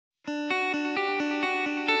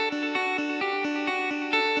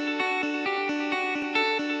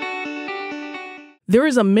There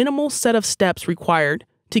is a minimal set of steps required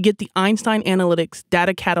to get the Einstein Analytics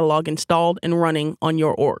data catalog installed and running on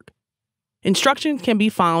your org. Instructions can be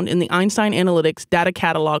found in the Einstein Analytics data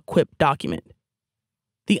catalog QUIP document.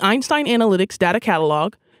 The Einstein Analytics data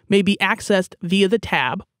catalog may be accessed via the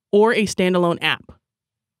tab or a standalone app.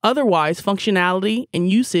 Otherwise, functionality and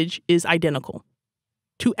usage is identical.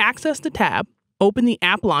 To access the tab, open the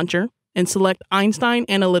app launcher and select Einstein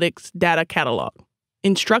Analytics data catalog.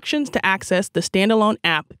 Instructions to access the standalone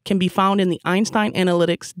app can be found in the Einstein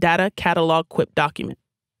Analytics data catalog QUIP document.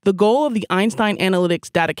 The goal of the Einstein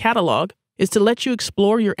Analytics data catalog is to let you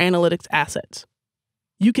explore your analytics assets.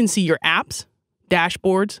 You can see your apps,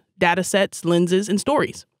 dashboards, datasets, lenses, and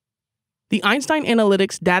stories. The Einstein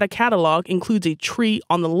Analytics data catalog includes a tree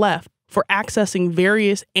on the left for accessing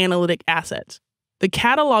various analytic assets, the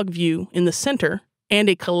catalog view in the center, and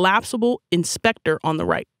a collapsible inspector on the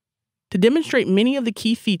right. To demonstrate many of the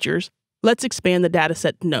key features, let's expand the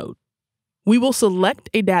dataset node. We will select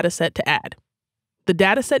a dataset to add. The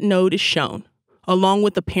dataset node is shown, along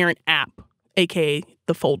with the parent app, aka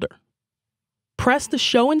the folder. Press the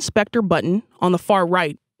Show Inspector button on the far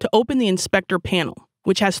right to open the Inspector panel,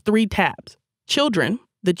 which has 3 tabs: Children,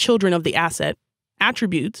 the children of the asset;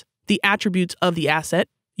 Attributes, the attributes of the asset,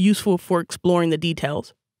 useful for exploring the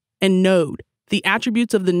details; and Node, the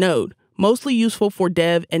attributes of the node, mostly useful for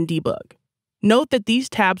dev and debug. Note that these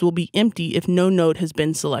tabs will be empty if no node has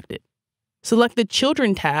been selected. Select the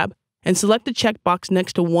Children tab and select the checkbox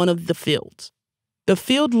next to one of the fields. The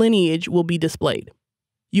field lineage will be displayed.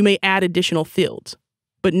 You may add additional fields,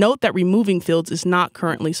 but note that removing fields is not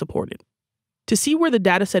currently supported. To see where the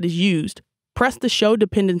dataset is used, press the Show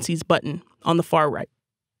Dependencies button on the far right.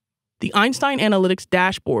 The Einstein Analytics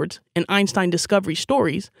dashboards and Einstein Discovery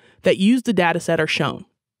stories that use the dataset are shown.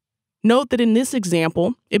 Note that in this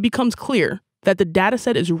example, it becomes clear that the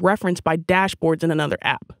dataset is referenced by dashboards in another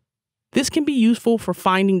app. This can be useful for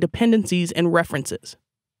finding dependencies and references.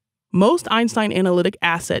 Most Einstein Analytic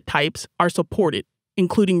asset types are supported,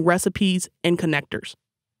 including recipes and connectors.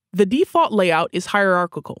 The default layout is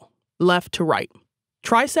hierarchical, left to right.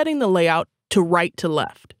 Try setting the layout to right to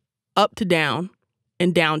left, up to down,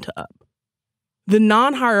 and down to up. The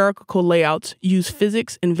non-hierarchical layouts use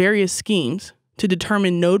physics and various schemes to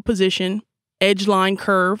determine node position, edge line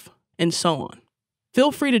curve, and so on.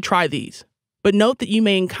 Feel free to try these, but note that you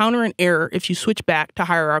may encounter an error if you switch back to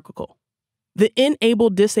hierarchical. The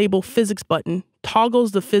Enable/Disable Physics button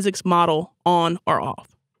toggles the physics model on or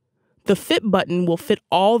off. The Fit button will fit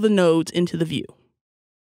all the nodes into the view.